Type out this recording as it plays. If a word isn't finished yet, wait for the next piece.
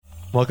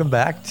Welcome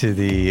back to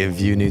the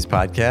Vue News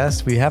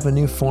Podcast. We have a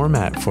new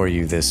format for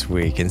you this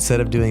week. Instead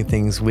of doing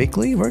things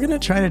weekly, we're going to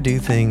try to do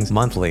things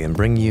monthly and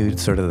bring you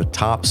sort of the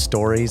top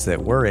stories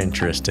that we're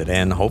interested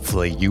in.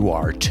 Hopefully you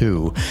are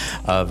too,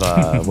 of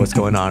what's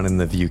going on in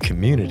the Vue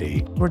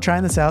community. We're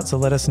trying this out, so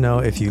let us know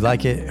if you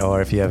like it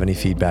or if you have any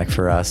feedback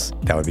for us.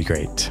 That would be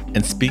great.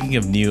 And speaking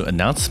of new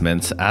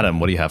announcements, Adam,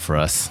 what do you have for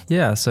us?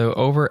 Yeah, so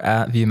over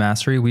at Vue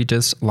Mastery, we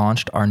just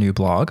launched our new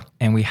blog,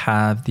 and we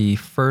have the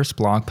first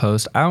blog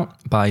post out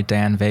by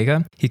Dan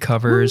Vega. He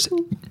covers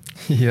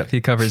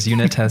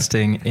unit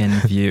testing in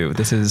Vue.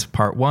 This is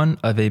part one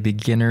of a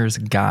beginner's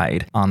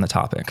guide on the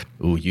topic.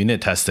 Ooh,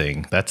 unit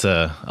testing. That's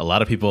a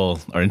lot of people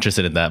are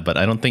interested in that, but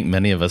I don't think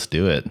many of us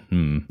do it.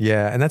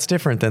 Yeah, and that's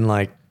different than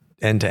like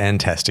end-to-end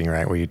testing,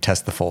 right? Where you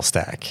test the full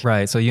stack.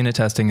 Right. So unit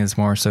testing is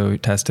more so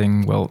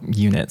testing,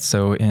 units.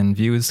 So in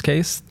Vue's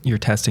case, you're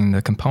testing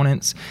the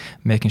components,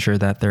 making sure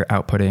that they're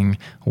outputting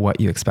what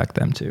you expect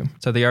them to.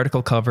 So the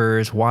article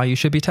covers why you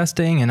should be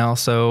testing and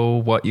also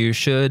what you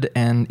should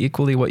and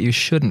equally what you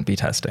shouldn't be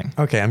testing.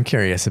 Okay, I'm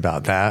curious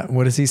about that.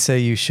 What does he say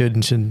you should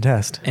and shouldn't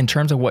test? In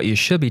terms of what you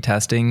should be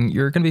testing,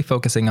 you're going to be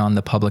focusing on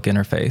the public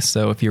interface.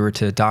 So if you were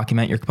to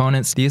document your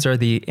components, these are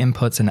the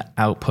inputs and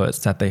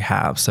outputs that they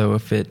have. So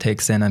if it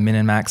takes in a min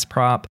and max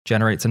prop,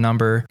 generates a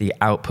number, the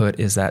output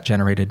is that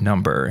generated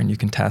number, and you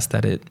can test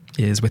that it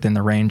is within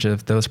the range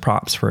of those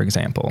props, for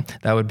example.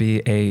 That would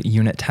be a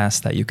unit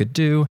test that you could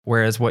do,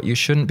 whereas what you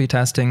shouldn't be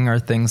testing are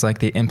things like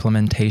the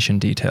implementation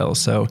details.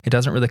 So it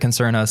doesn't really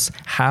concern us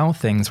how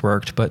things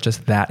worked, but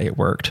just that it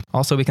worked.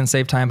 Also, we can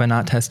save time by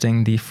not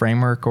testing the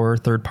framework or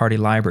third-party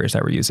libraries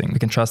that we're using. We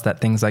can trust that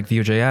things like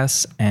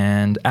Vue.js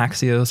and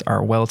Axios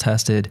are well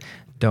tested.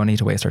 Don't need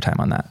to waste our time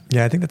on that.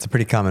 Yeah, I think that's a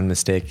pretty common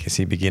mistake you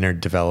see beginner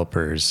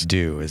developers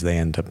do is they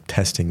end up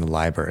testing the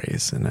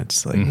libraries. And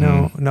it's like,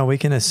 no, we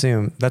can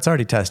assume that's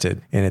already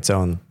tested in its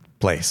own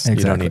place.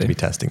 Exactly. You don't need to be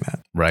testing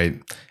that.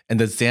 Right. And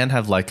does Dan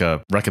have like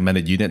a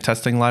recommended unit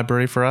testing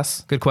library for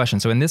us? Good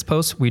question. So in this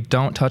post, we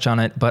don't touch on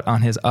it, but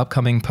on his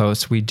upcoming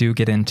posts, we do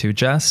get into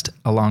Jest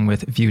along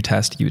with Vue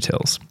test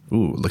utils.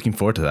 Ooh, looking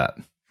forward to that.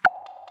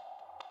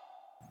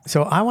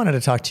 So I wanted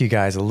to talk to you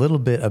guys a little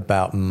bit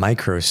about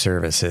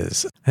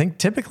microservices. I think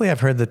typically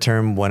I've heard the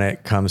term when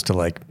it comes to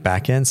like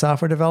backend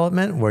software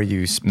development, where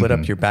you split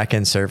up your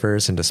backend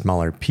servers into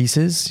smaller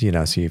pieces, so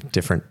you have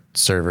different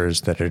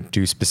servers that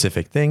do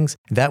specific things.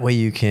 That way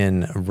you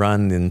can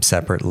run them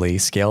separately,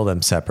 scale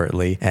them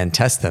separately, and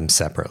test them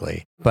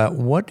separately. But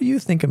what do you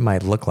think it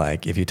might look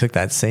like if you took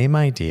that same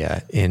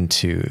idea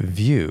into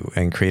Vue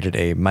and created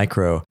a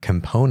micro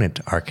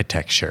component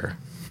architecture?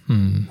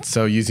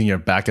 So using your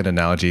backend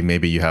analogy,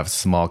 maybe you have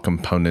small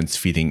components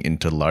feeding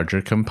into larger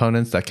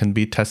components that can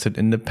be tested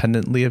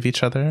independently of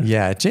each other?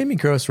 Yeah, Jamie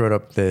Gross wrote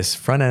up this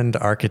front-end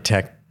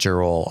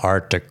architectural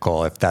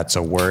article, if that's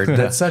a word.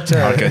 That's such a...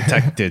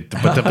 Architected.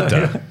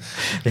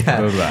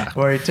 Yeah,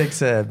 where he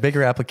takes a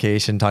bigger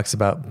application, talks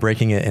about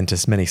breaking it into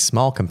many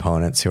small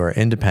components who are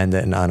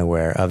independent and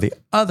unaware of the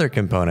other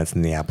components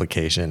in the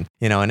application.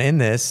 And in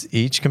this,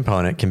 each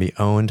component can be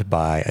owned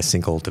by a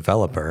single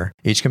developer.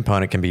 Each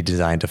component can be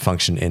designed to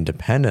function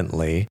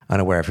independently,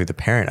 unaware of who the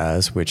parent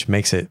is, which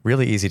makes it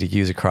really easy to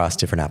use across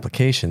different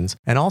applications.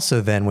 And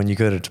also then when you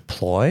go to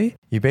deploy,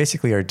 you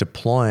basically are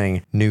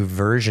deploying new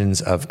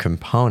versions of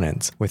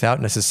components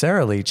without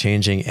necessarily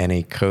changing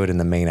any code in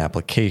the main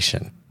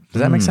application.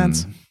 Does that make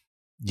sense?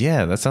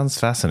 Yeah, that sounds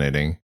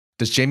fascinating.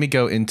 Does Jamie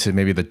go into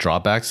maybe the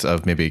drawbacks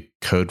of maybe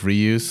code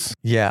reuse?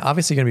 Yeah,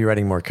 obviously you're going to be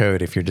writing more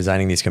code if you're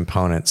designing these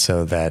components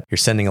so that you're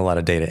sending a lot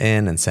of data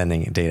in and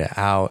sending data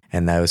out,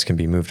 and those can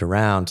be moved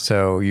around.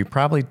 So you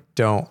probably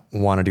don't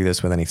want to do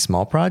this with any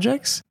small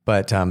projects.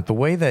 But the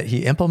way that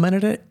he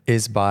implemented it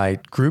is by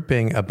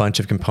grouping a bunch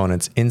of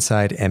components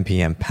inside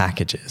NPM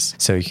packages.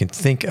 So you can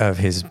think of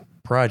his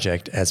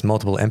project as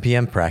multiple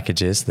NPM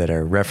packages that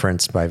are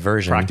referenced by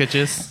version.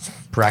 Packages.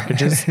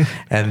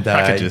 And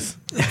packages.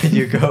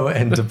 You go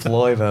and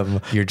deploy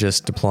them. You're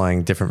just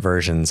deploying different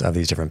versions of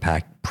these different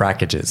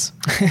packages.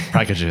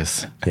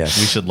 Packages. Yes.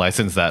 We should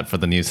license that for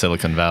the new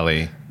Silicon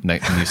Valley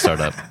new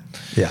startup.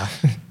 Yeah.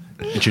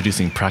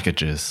 Introducing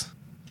packages.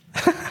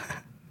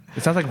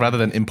 It sounds like rather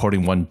than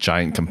importing one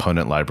giant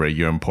component library,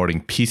 you're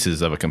importing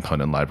pieces of a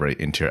component library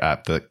into your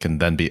app that can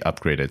then be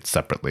upgraded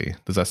separately.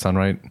 Does that sound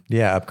right?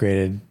 Yeah,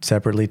 upgraded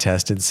separately,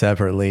 tested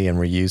separately, and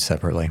reused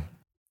separately.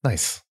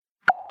 Nice.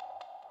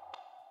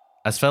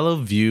 As fellow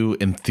Vue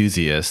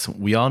enthusiasts,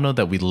 we all know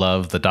that we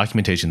love the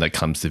documentation that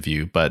comes to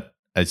Vue, but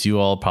as you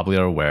all probably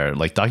are aware,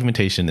 like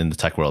documentation in the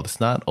tech world is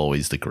not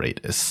always the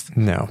greatest.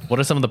 No. What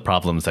are some of the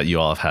problems that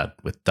you all have had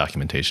with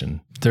documentation?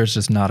 There's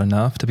just not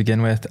enough to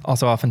begin with.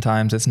 Also,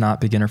 oftentimes it's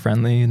not beginner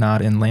friendly,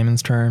 not in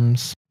layman's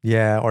terms.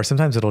 Yeah, or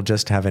sometimes it'll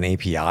just have an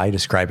API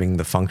describing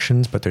the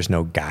functions, but there's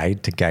no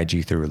guide to guide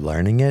you through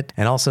learning it.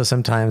 And also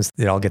sometimes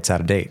it all gets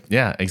out of date.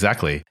 Yeah,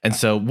 exactly. And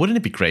so wouldn't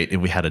it be great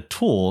if we had a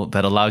tool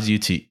that allows you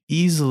to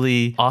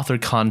easily author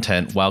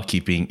content while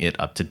keeping it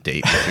up to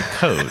date with your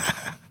code?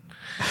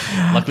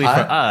 Luckily for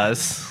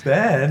us...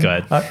 Ben,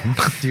 go ahead.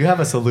 Do you have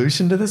a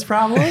solution to this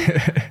problem?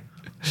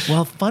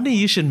 Well, funny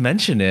you should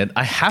mention it.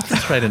 I have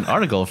to write an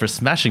article for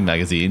Smashing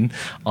Magazine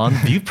on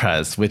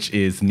ViewPress, which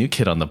is the new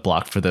kid on the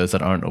block for those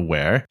that aren't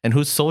aware, and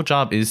whose sole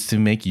job is to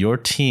make your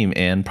team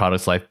and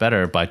product's life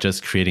better by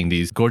just creating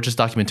these gorgeous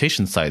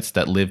documentation sites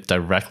that live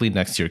directly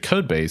next to your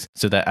code base,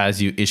 so that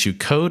as you issue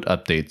code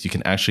updates, you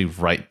can actually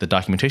write the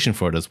documentation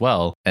for it as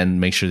well and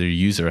make sure your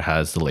user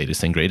has the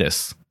latest and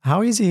greatest.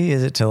 How easy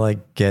is it to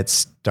like get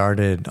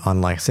started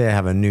on, like, say I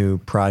have a new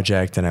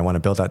project and I want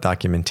to build that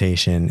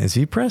documentation? Is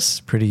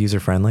ViewPress pretty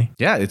user-friendly?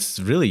 Yeah, it's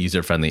really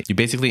user-friendly. You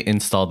basically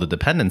install the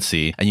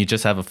dependency and you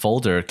just have a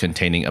folder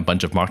containing a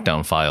bunch of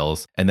markdown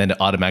files, and then it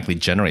automatically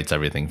generates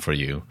everything for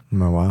you.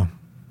 Oh, wow.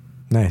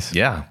 Nice.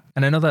 Yeah.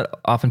 And I know that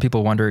often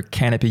people wonder,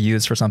 can it be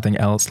used for something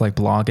else like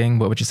blogging?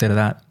 What would you say to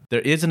that?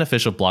 There is an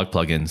official blog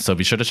plugin, so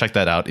be sure to check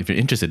that out if you're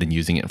interested in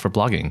using it for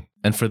blogging.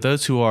 And for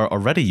those who are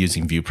already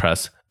using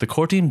ViewPress, the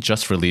core team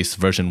just released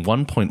version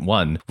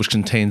 1.1, which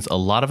contains a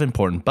lot of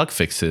important bug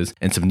fixes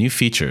and some new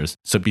features,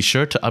 so be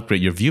sure to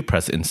upgrade your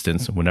ViewPress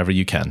instance whenever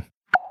you can.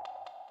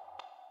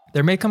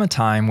 There may come a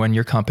time when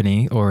your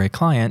company or a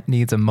client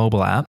needs a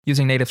mobile app.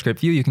 Using NativeScript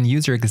Vue, you can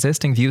use your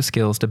existing Vue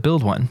skills to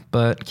build one,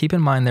 but keep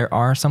in mind there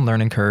are some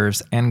learning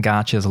curves and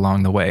gotchas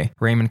along the way.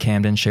 Raymond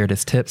Camden shared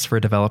his tips for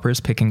developers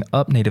picking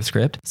up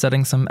NativeScript,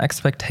 setting some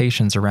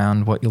expectations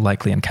around what you'll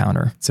likely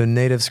encounter. So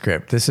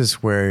NativeScript, this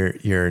is where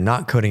you're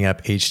not coding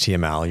up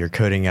HTML, you're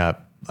coding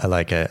up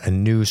like a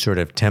new sort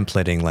of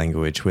templating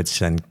language, which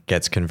then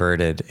gets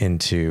converted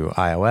into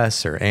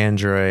iOS or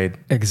Android.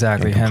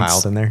 Exactly. And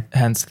compiled in there.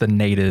 Hence the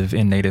native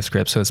in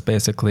NativeScript. So it's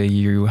basically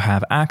you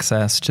have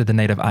access to the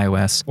native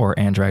iOS or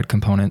Android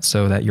components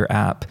so that your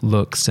app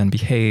looks and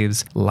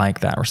behaves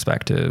like that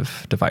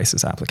respective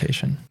device's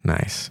application.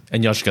 Nice.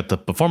 And you also get the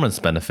performance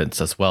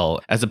benefits as well,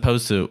 as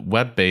opposed to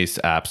web-based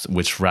apps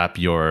which wrap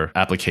your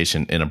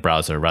application in a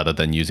browser rather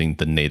than using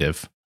the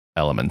native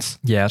elements.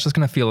 Yeah, it's just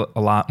going to feel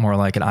a lot more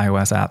like an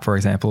iOS app, for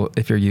example,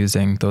 if you're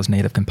using those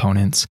native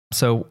components.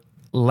 So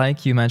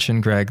like you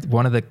mentioned, Gregg,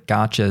 one of the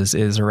gotchas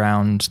is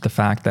around the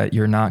fact that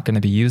you're not going to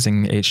be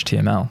using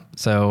HTML.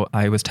 So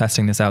I was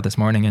testing this out this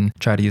morning and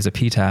tried to use a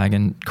p tag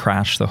and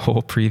crash the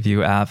whole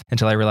preview app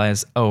until I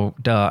realized, oh,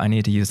 duh, I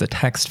need to use the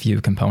text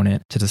view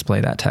component to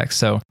display that text.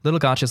 So little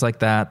gotchas like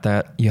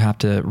that you have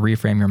to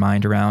reframe your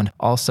mind around.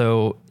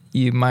 Also,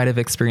 you might have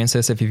experienced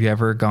this if you've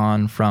ever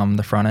gone from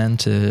the front end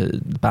to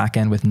the back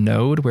end with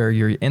Node, where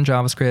you're in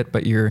JavaScript,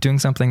 but you're doing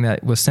something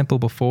that was simple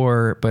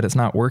before, but it's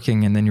not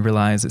working. And then you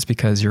realize it's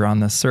because you're on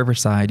the server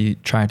side. You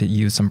try to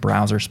use some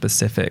browser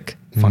specific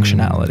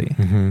functionality.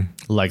 Mm-hmm.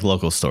 Like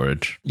local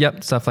storage.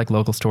 Yep. Stuff like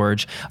local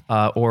storage,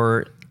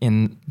 or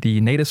in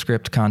the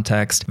NativeScript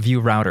context, Vue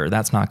Router,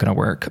 that's not going to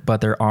work, but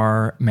there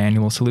are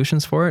manual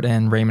solutions for it.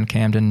 And Raymond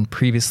Camden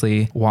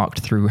previously walked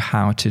through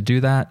how to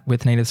do that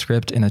with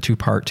NativeScript in a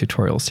 2-part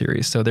tutorial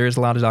series. So there's a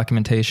lot of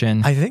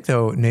documentation. I think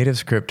though,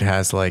 NativeScript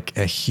has like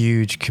a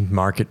huge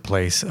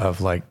marketplace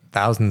of like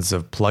thousands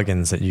of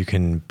plugins that you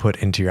can put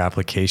into your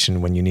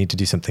application when you need to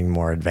do something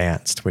more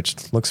advanced,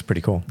 which looks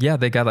pretty cool. Yeah,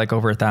 they got like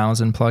over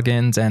 1,000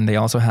 plugins, and they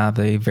also have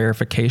a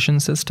verification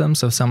system.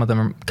 So some of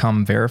them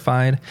come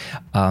verified,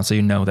 so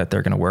you know that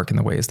they're going to work in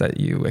the ways that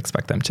you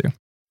expect them to.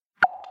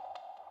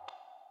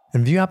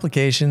 In Vue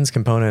applications,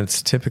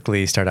 components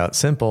typically start out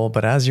simple,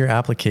 but as your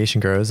application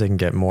grows, they can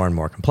get more and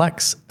more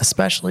complex,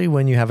 especially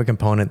when you have a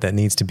component that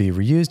needs to be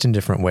reused in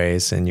different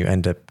ways and you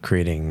end up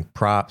creating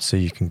props so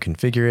you can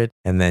configure it.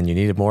 And then you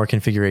need more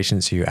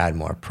configuration, so you add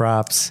more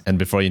props. And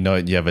before you know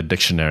it, you have a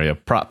dictionary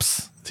of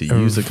props to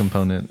use a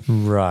component.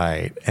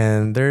 Right.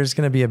 And there's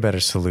going to be a better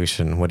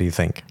solution. What do you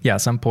think? Yeah,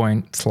 at some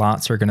point,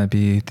 slots are going to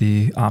be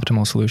the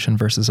optimal solution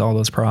versus all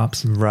those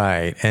props.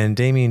 Right. And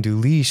Damien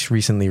Duliche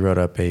recently wrote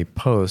up a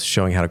post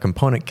showing how a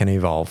component can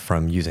evolve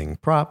from using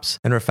props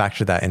and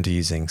refactor that into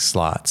using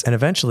slots. And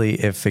eventually,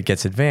 if it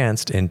gets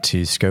advanced,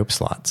 into scope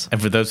slots. And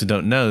for those who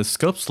don't know,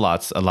 scope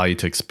slots allow you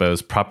to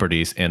expose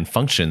properties and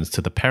functions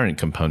to the parent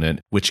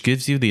component, which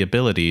gives you the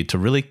ability to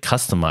really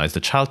customize the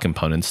child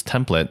component's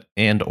template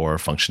and or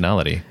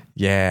functionality.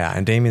 Yeah,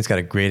 and Damien's got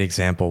a great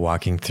example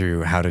walking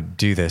through how to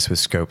do this with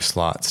scope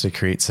slots to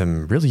create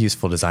some really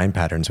useful design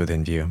patterns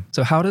within Vue.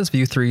 So how does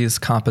Vue 3's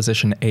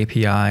composition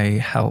API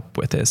help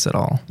with this at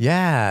all?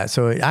 Yeah,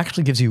 so it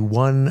actually gives you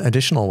one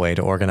additional way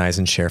to organize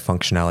and share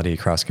functionality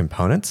across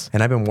components.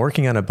 And I've been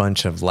working on a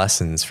bunch of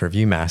lessons for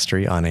Vue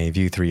Mastery on a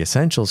Vue 3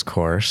 Essentials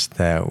course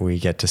that we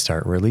get to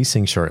start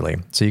releasing shortly.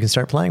 So you can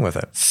start playing with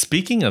it.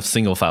 Speaking of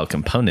single file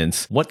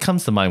components, what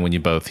comes to mind when you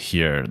both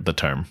hear the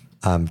term?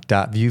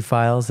 .vue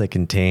files that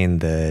contain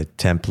the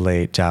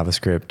template,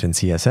 JavaScript, and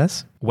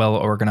CSS.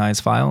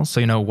 Well-organized files, so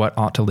you know what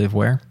ought to live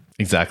where.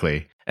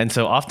 Exactly. And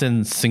so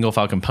often single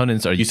file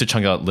components are used to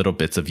chunk out little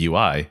bits of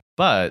UI.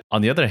 But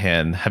on the other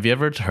hand, have you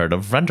ever heard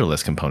of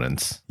renderless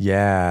components?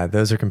 Yeah,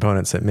 those are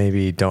components that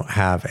maybe don't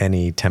have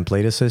any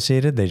template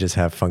associated. They just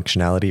have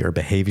functionality or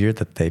behavior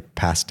that they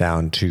pass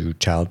down to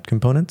child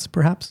components,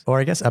 perhaps. Or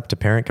I guess up to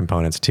parent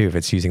components too, if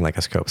it's using like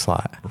a scope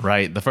slot.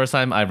 Right. The first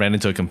time I ran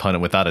into a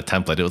component without a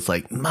template, it was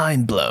like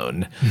mind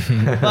blown.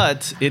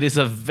 But it is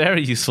a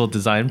very useful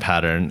design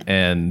pattern.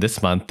 And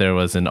this month there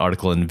was an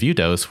article in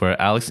ViewDose where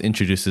Alex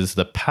introduces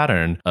the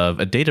pattern of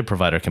a data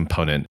provider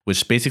component,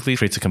 which basically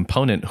creates a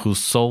component whose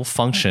sole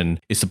function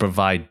is to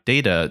provide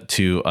data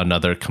to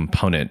another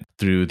component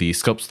through the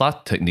scope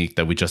slot technique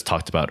that we just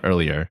talked about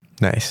earlier.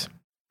 Nice.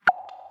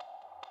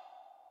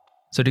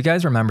 So do you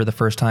guys remember the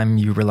first time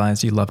you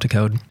realized you loved to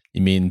code?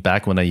 You mean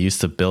back when I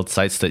used to build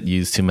sites that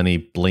use too many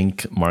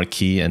blink,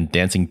 marquee, and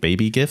dancing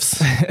baby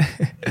GIFs?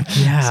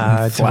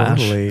 Yeah,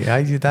 totally.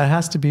 That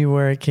has to be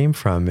where it came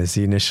from, is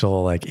the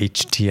initial like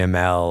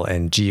HTML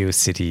and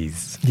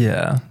GeoCities.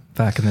 Yeah,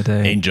 back in the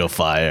day. Angel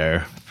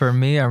Fire. For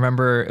me, I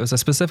remember it was a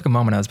specific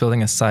moment. I was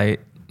building a site,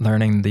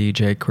 learning the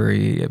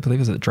jQuery, I believe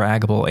it was a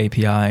draggable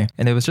API.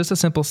 And it was just a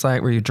simple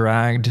site where you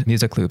dragged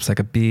music loops, like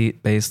a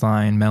beat, bass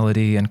line,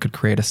 melody, and could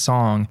create a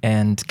song.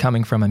 And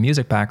coming from a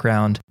music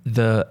background,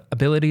 the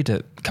ability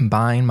to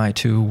combine my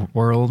two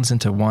worlds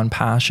into one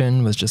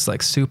passion was just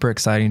like super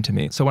exciting to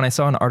me. So when I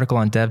saw an article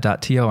on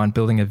dev.to on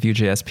building a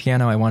Vue.js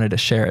piano, I wanted to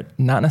share it.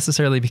 Not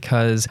necessarily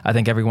because I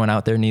think everyone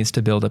out there needs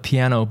to build a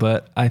piano,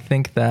 but I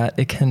think that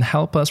it can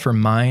help us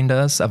remind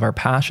us of our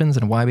passions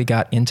and why we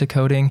got into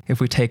coding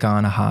if we take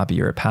on a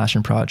hobby or a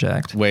passion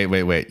project. Wait.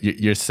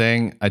 You're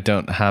saying I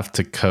don't have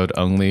to code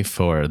only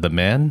for the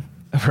man?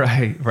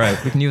 Right.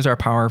 We can use our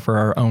power for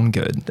our own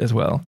good as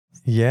well.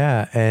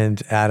 Yeah. And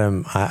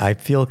Adam, I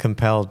feel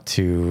compelled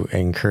to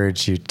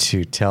encourage you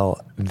to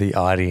tell the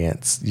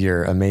audience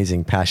your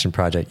amazing passion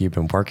project you've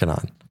been working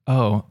on.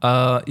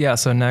 Yeah.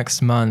 So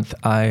next month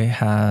I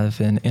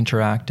have an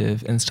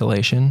interactive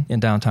installation in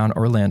downtown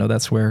Orlando.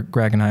 That's where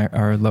Gregg and I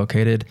are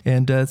located.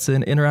 And it's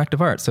an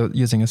interactive art. So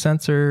using a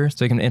sensor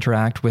so you can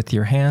interact with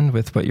your hand,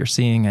 with what you're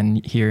seeing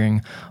and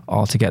hearing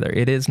all together.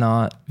 It is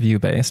not Vue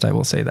based. I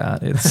will say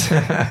that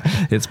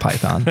it's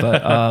Python,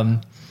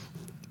 but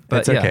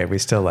it's okay. Yeah. We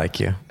still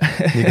like you.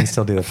 You can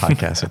still do the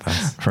podcast with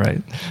us.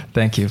 Right.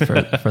 Thank you for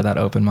that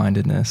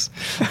open-mindedness.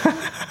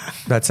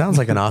 That sounds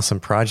like an awesome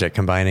project,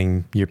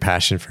 combining your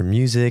passion for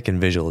music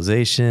and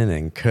visualization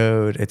and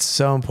code. It's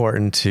so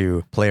important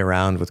to play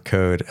around with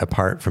code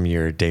apart from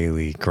your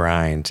daily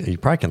grind. You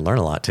probably can learn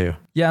a lot too.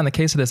 Yeah, in the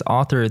case of this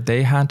author,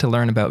 they had to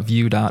learn about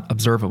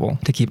Vue.observable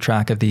to keep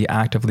track of the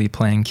actively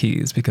playing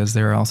keys because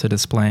they're also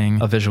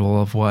displaying a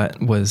visual of what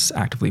was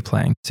actively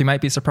playing. So you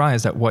might be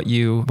surprised at what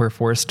you were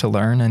forced to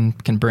learn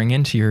and can bring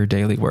into your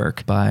daily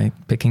work by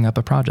picking up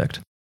a project.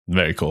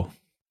 Very cool.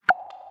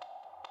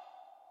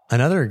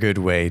 Another good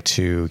way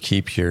to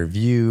keep your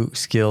Vue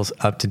skills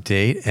up to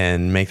date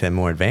and make them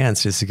more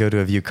advanced is to go to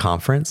a Vue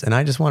conference. And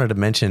I just wanted to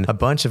mention a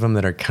bunch of them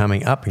that are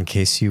coming up in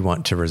case you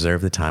want to reserve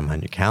the time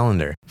on your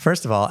calendar.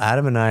 First of all,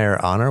 Adam and I are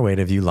on our way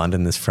to Vue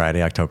London this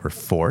Friday, October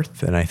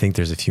 4th. And I think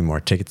there's a few more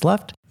tickets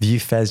left. Vue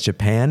Fez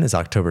Japan is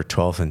October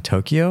 12th in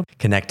Tokyo.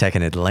 Connect Tech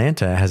in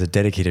Atlanta has a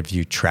dedicated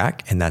Vue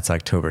track, and that's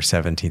October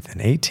 17th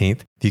and 18th.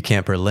 Vue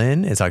Camp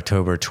Berlin is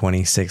October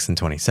 26th and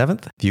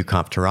 27th. Vue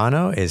Camp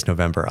Toronto is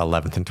November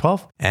 11th and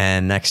 12th.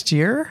 And next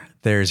year,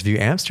 there's Vue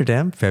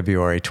Amsterdam,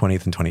 February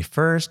 20th and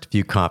 21st.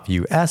 Vue Camp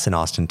US in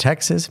Austin,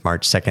 Texas,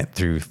 March 2nd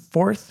through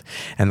 4th.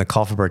 And the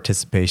call for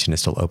participation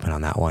is still open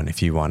on that one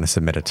if you want to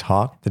submit a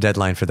talk. The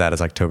deadline for that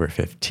is October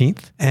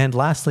 15th. And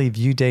lastly,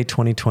 Vue Day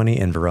 2020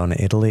 in Verona,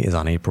 Italy is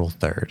on April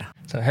 3rd.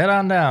 So head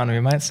on down. We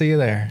might see you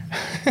there.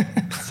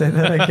 Say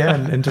that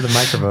again into the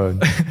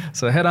microphone.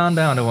 So head on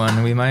down to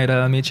one. We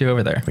might meet you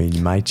over there. We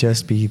might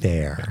just be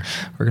there.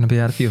 We're going to be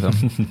at a few of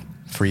them.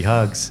 Free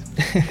hugs.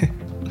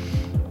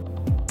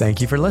 Thank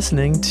you for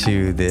listening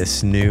to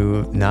this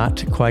new,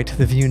 not quite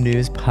the Vue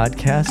News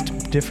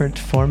podcast, different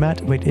format.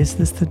 Wait, is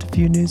this the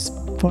Vue News?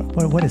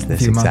 What is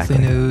this Vue exactly?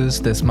 Monthly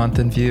News, This Month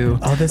in Vue.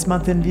 Oh, This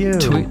Month in Vue.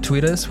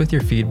 Tweet us with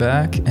your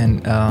feedback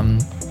and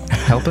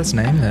help us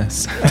name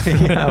this.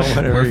 Yeah,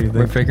 whatever you think.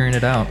 We're figuring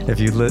it out. If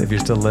you're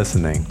still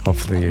listening,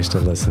 hopefully you're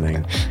still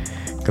listening,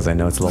 because I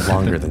know it's a little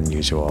longer than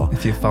usual.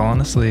 If you've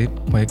fallen asleep,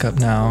 wake up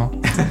now.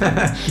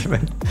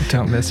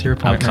 Don't miss your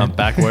appointment. I'll count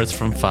backwards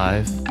from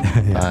 5,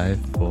 5,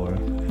 4.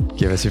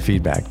 Give us your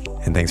feedback,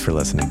 and thanks for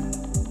listening.